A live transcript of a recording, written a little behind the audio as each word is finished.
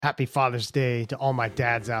Happy Father's Day to all my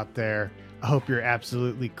dads out there. I hope you're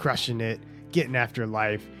absolutely crushing it, getting after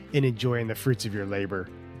life, and enjoying the fruits of your labor.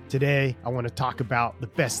 Today, I want to talk about the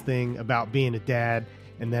best thing about being a dad,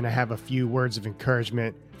 and then I have a few words of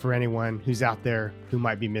encouragement for anyone who's out there who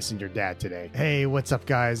might be missing your dad today. Hey, what's up,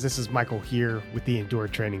 guys? This is Michael here with the Endure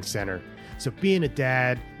Training Center. So being a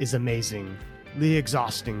dad is amazingly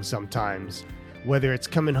exhausting sometimes. Whether it's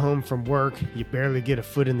coming home from work, you barely get a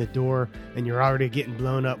foot in the door, and you're already getting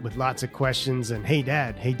blown up with lots of questions and, hey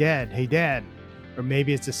dad, hey dad, hey dad. Or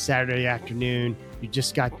maybe it's a Saturday afternoon, you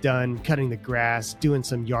just got done cutting the grass, doing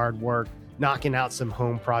some yard work, knocking out some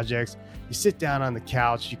home projects. You sit down on the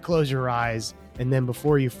couch, you close your eyes, and then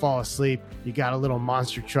before you fall asleep, you got a little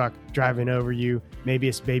monster truck driving over you. Maybe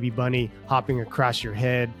it's baby bunny hopping across your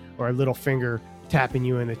head, or a little finger tapping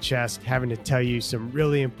you in the chest, having to tell you some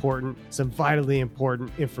really important, some vitally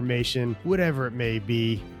important information, whatever it may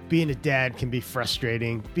be. Being a dad can be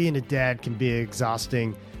frustrating. Being a dad can be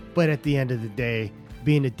exhausting. But at the end of the day,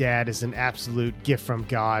 being a dad is an absolute gift from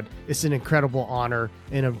God. It's an incredible honor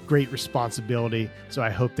and a great responsibility. So I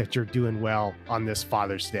hope that you're doing well on this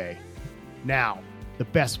Father's Day. Now, the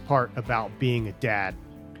best part about being a dad.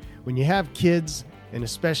 When you have kids, and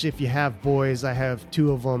especially if you have boys, I have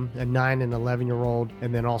two of them, a 9 and 11-year-old,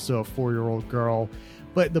 and then also a 4-year-old girl.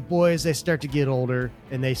 But the boys, they start to get older,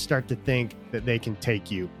 and they start to think that they can take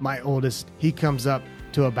you. My oldest, he comes up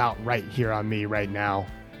to about right here on me right now.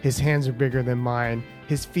 His hands are bigger than mine.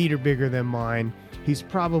 His feet are bigger than mine. He's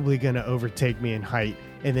probably going to overtake me in height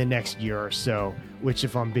in the next year or so, which,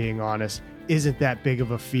 if I'm being honest, isn't that big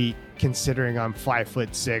of a feat considering I'm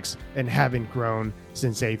 5'6" and haven't grown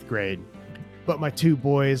since 8th grade. But my two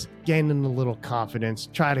boys, gaining a little confidence,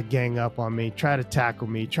 try to gang up on me, try to tackle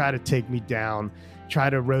me, try to take me down,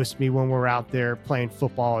 try to roast me when we're out there playing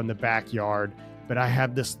football in the backyard. But I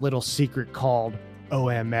have this little secret called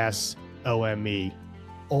OMS, OME,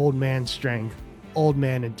 Old Man Strength, Old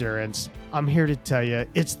Man Endurance. I'm here to tell you,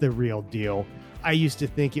 it's the real deal. I used to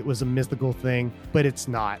think it was a mythical thing, but it's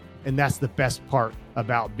not. And that's the best part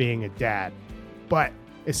about being a dad. But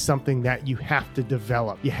it's something that you have to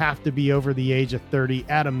develop. You have to be over the age of 30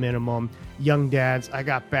 at a minimum. Young dads, I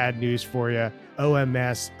got bad news for you.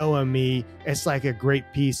 OMS, OME, it's like a great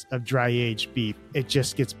piece of dry aged beef. It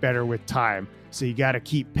just gets better with time. So you got to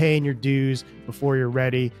keep paying your dues before you're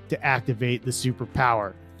ready to activate the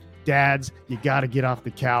superpower. Dads, you got to get off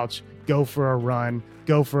the couch, go for a run,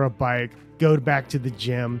 go for a bike, go back to the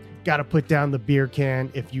gym. Got to put down the beer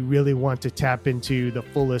can if you really want to tap into the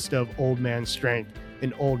fullest of old man strength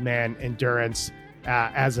and old man endurance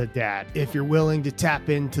as a dad. If you're willing to tap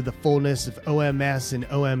into the fullness of OMS and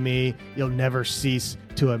OME, you'll never cease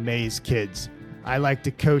to amaze kids. I like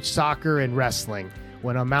to coach soccer and wrestling.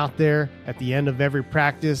 When I'm out there at the end of every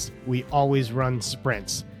practice, we always run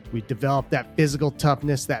sprints. We develop that physical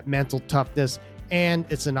toughness, that mental toughness, and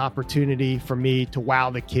it's an opportunity for me to wow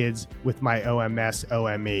the kids with my OMS,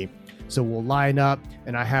 OME. So we'll line up,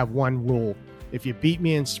 and I have one rule. If you beat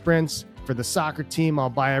me in sprints, for the soccer team,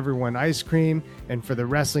 I'll buy everyone ice cream. And for the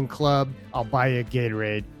wrestling club, I'll buy you a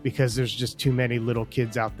Gatorade because there's just too many little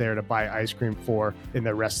kids out there to buy ice cream for in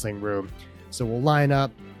the wrestling room. So we'll line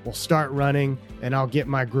up, we'll start running, and I'll get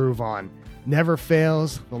my groove on. Never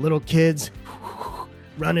fails. The little kids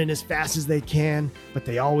running as fast as they can, but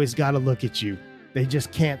they always got to look at you. They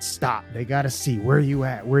just can't stop. They got to see where you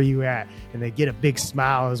at. And they get a big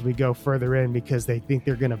smile as we go further in because they think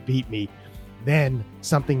they're going to beat me. Then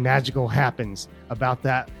something magical happens. About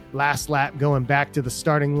that last lap going back to the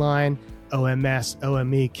starting line, OMS,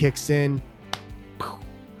 OME kicks in.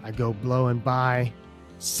 I go blowing by,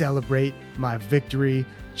 celebrate my victory,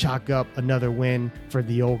 chalk up another win for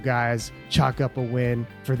the old guys, chalk up a win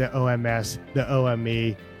for the OMS, the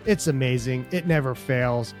OME. It's amazing. It never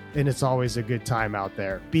fails, and it's always a good time out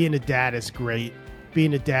there. Being a dad is great.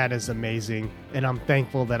 Being a dad is amazing, and I'm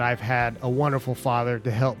thankful that I've had a wonderful father to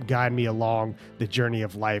help guide me along the journey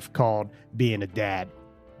of life called being a dad.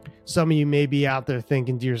 Some of you may be out there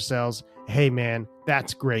thinking to yourselves, hey man,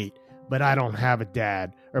 that's great, but I don't have a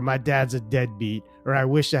dad, or my dad's a deadbeat, or I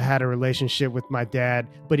wish I had a relationship with my dad,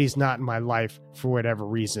 but he's not in my life for whatever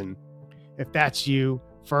reason. If that's you,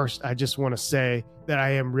 first, I just want to say that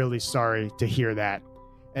I am really sorry to hear that.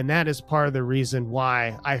 And that is part of the reason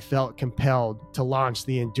why I felt compelled to launch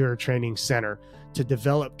the Endure Training Center, to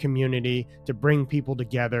develop community, to bring people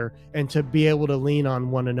together, and to be able to lean on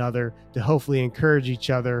one another to hopefully encourage each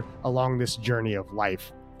other along this journey of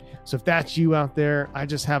life. So if that's you out there, I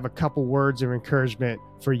just have a couple words of encouragement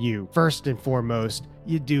for you. First and foremost,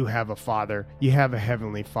 you do have a father. You have a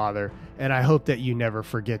heavenly father. And I hope that you never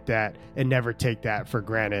forget that and never take that for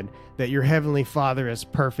granted. That your heavenly father is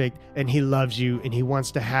perfect and he loves you and he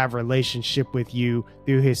wants to have a relationship with you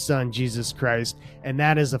through his son, Jesus Christ. And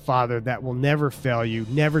that is a father that will never fail you,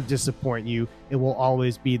 never disappoint you. It will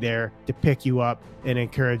always be there to pick you up and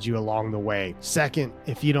encourage you along the way. Second,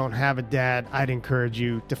 if you don't have a dad, I'd encourage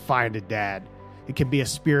you to find a dad. It can be a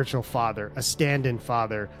spiritual father, a stand-in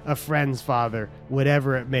father, a friend's father,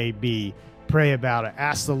 whatever it may be. Pray about it.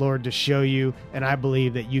 Ask the Lord to show you, and I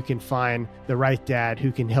believe that you can find the right dad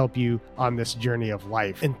who can help you on this journey of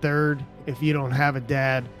life. And third, if you don't have a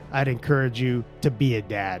dad, I'd encourage you to be a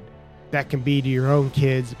dad. That can be to your own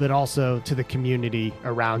kids, but also to the community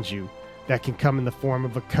around you. That can come in the form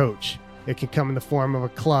of a coach. It can come in the form of a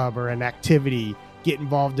club or an activity. Get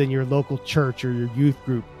involved in your local church or your youth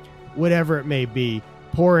group. Whatever it may be,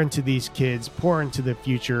 pour into these kids, pour into the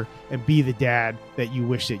future, and be the dad that you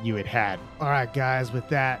wish that you had had. All right, guys, with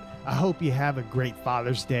that, I hope you have a great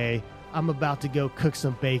Father's Day. I'm about to go cook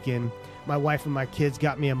some bacon. My wife and my kids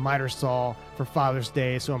got me a miter saw for Father's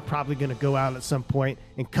Day, so I'm probably going to go out at some point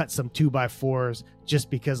and cut some 2x4s just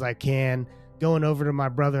because I can. Going over to my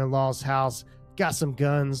brother-in-law's house, got some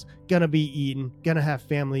guns, gonna be eating, gonna have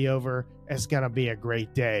family over. It's gonna be a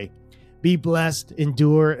great day. Be blessed,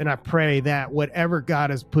 endure, and I pray that whatever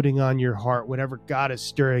God is putting on your heart, whatever God is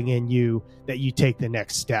stirring in you, that you take the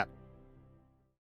next step.